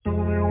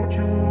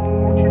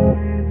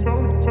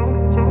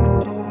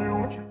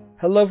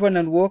Hello everyone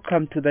and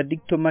welcome to the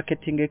Digital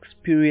Marketing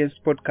Experience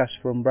podcast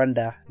from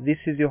Branda. This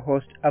is your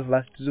host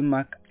Avast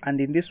Zumak, and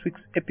in this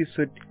week's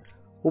episode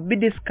we'll be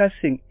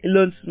discussing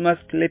Elon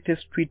Musk's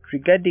latest tweet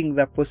regarding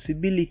the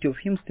possibility of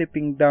him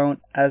stepping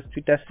down as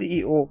Twitter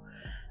CEO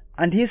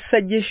and his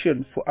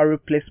suggestion for a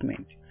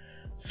replacement.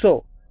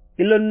 So,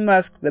 Elon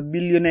Musk, the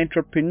billionaire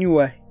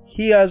entrepreneur,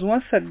 he has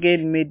once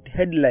again made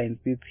headlines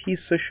with his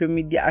social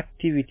media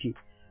activity.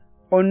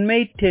 On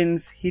May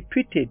 10th, he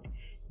tweeted,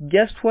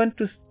 "Just want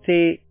to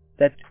say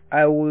that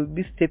I will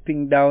be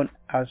stepping down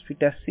as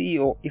Twitter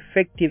CEO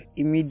effective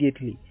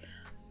immediately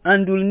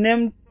and will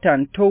name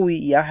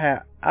Tantowi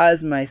Yahya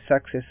as my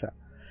successor."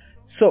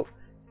 So,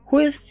 who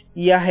is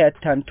Yahya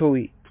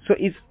Tantowi? So,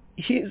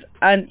 he is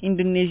an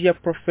Indonesia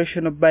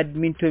professional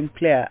badminton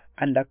player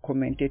and a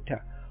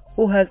commentator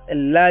who has a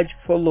large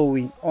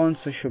following on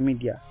social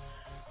media.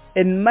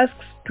 And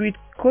Musk's tweet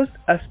caused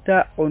a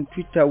stir on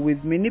Twitter,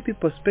 with many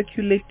people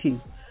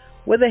speculating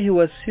whether he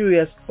was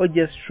serious or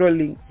just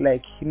trolling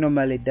like he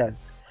normally does.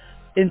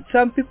 And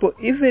some people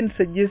even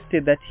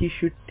suggested that he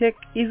should take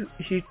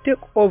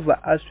over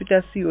as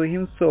Twitter CEO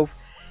himself,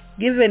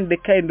 given the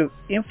kind of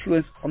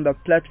influence on the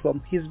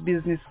platform, his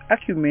business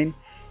acumen,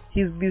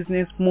 his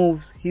business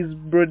moves, his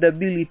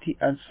broadability,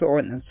 and so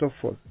on and so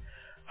forth.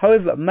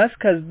 However,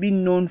 Musk has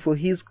been known for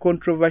his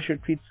controversial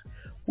tweets,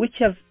 which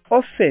have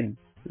often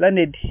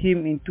landed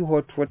him into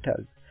hot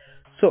waters.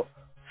 So,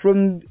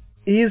 from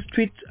his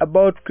tweets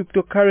about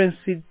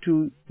cryptocurrency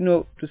to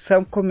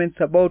some comments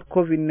about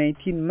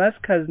COVID-19,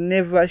 Musk has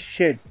never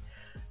shied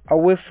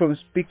away from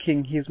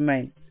speaking his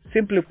mind.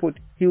 Simply put,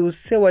 he will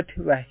say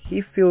whatever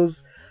he feels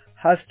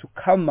has to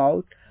come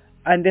out,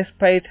 and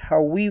despite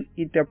how we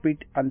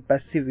interpret and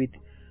perceive it,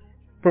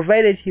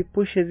 provided he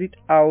pushes it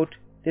out,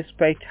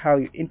 despite how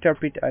you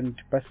interpret and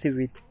perceive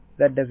it,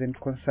 that doesn't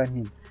concern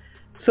him.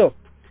 So,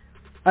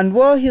 and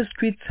while his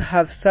tweets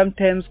have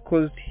sometimes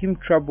caused him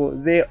trouble,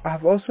 they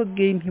have also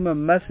gained him a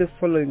massive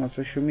following on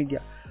social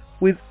media.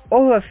 With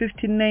over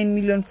 59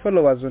 million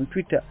followers on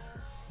Twitter,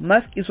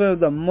 Musk is one of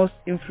the most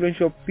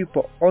influential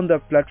people on the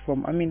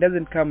platform. I mean, it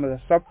doesn't come as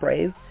a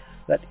surprise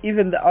that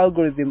even the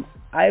algorithm,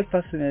 I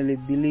personally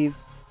believe,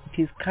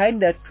 it is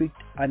kinda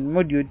tweaked and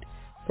modeled,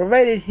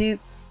 provided he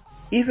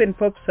even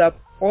pops up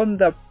on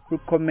the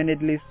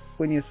recommended list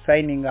when you're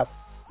signing up.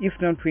 If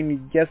not, when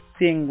you're just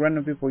seeing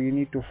random people you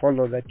need to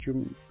follow that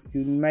you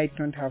might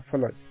not have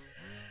followed.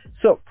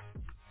 So,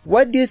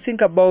 what do you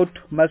think about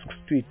Musk's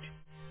tweet?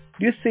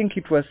 Do you think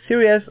it was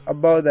serious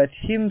about that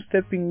him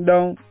stepping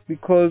down?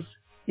 Because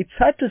it's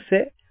hard to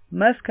say.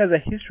 Musk has a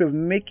history of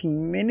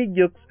making many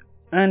jokes,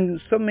 and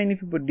so many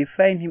people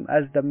define him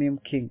as the meme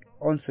king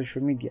on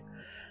social media.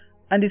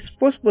 And it's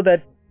possible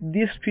that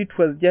this tweet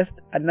was just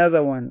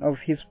another one of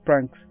his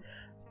pranks.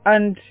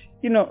 And,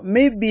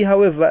 maybe,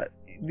 however,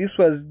 this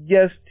was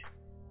just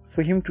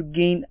for him to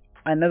gain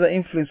another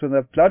influence on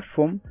the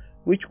platform,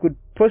 which could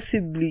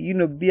possibly,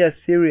 be as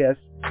serious.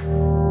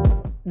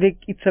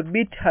 It's a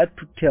bit hard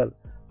to tell.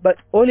 But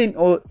all in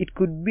all, it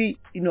could be,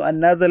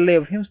 another layer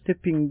of him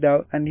stepping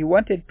down, and he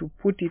wanted to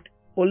put it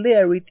or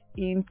layer it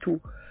into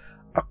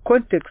a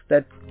context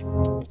that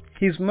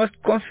he's most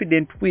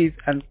confident with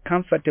and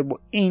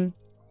comfortable in.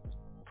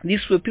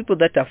 This way, people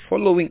that are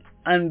following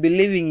and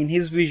believing in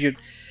his vision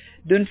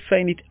don't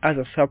find it as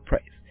a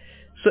surprise.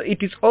 So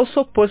it is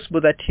also possible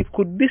that he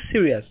could be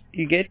serious,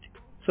 you get?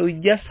 So we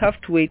just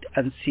have to wait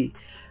and see.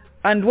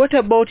 And what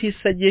about his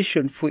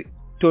suggestion for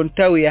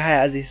Tantowi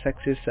Yahya as his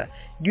successor?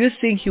 Do you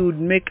think he would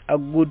make a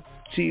good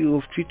CEO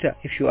of Twitter,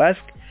 if you ask?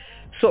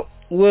 So,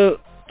 well,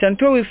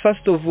 Tantowi,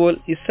 first of all,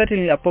 is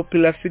certainly a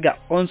popular figure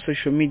on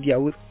social media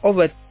with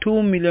over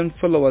 2 million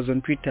followers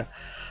on Twitter.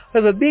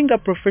 However, being a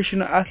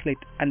professional athlete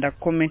and a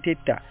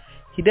commentator,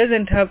 he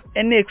doesn't have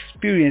any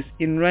experience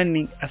in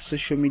running a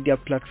social media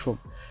platform.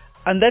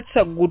 And that's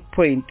a good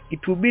point.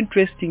 It will be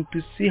interesting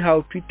to see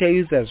how Twitter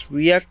users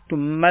react to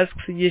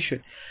Musk's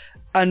suggestion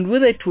and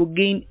whether it will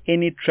gain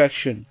any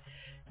traction.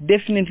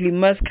 Definitely,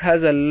 Musk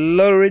has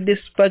already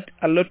sparked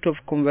a lot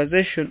of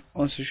conversation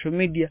on social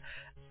media,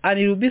 and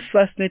it will be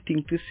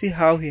fascinating to see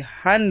how he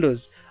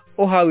handles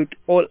or how it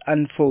all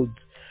unfolds.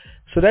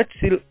 So that's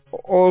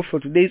all for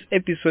today's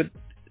episode.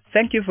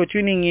 Thank you for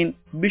tuning in.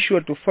 Be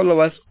sure to follow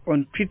us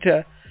on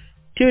Twitter.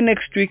 Till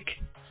next week,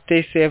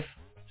 stay safe.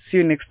 See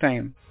you next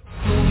time.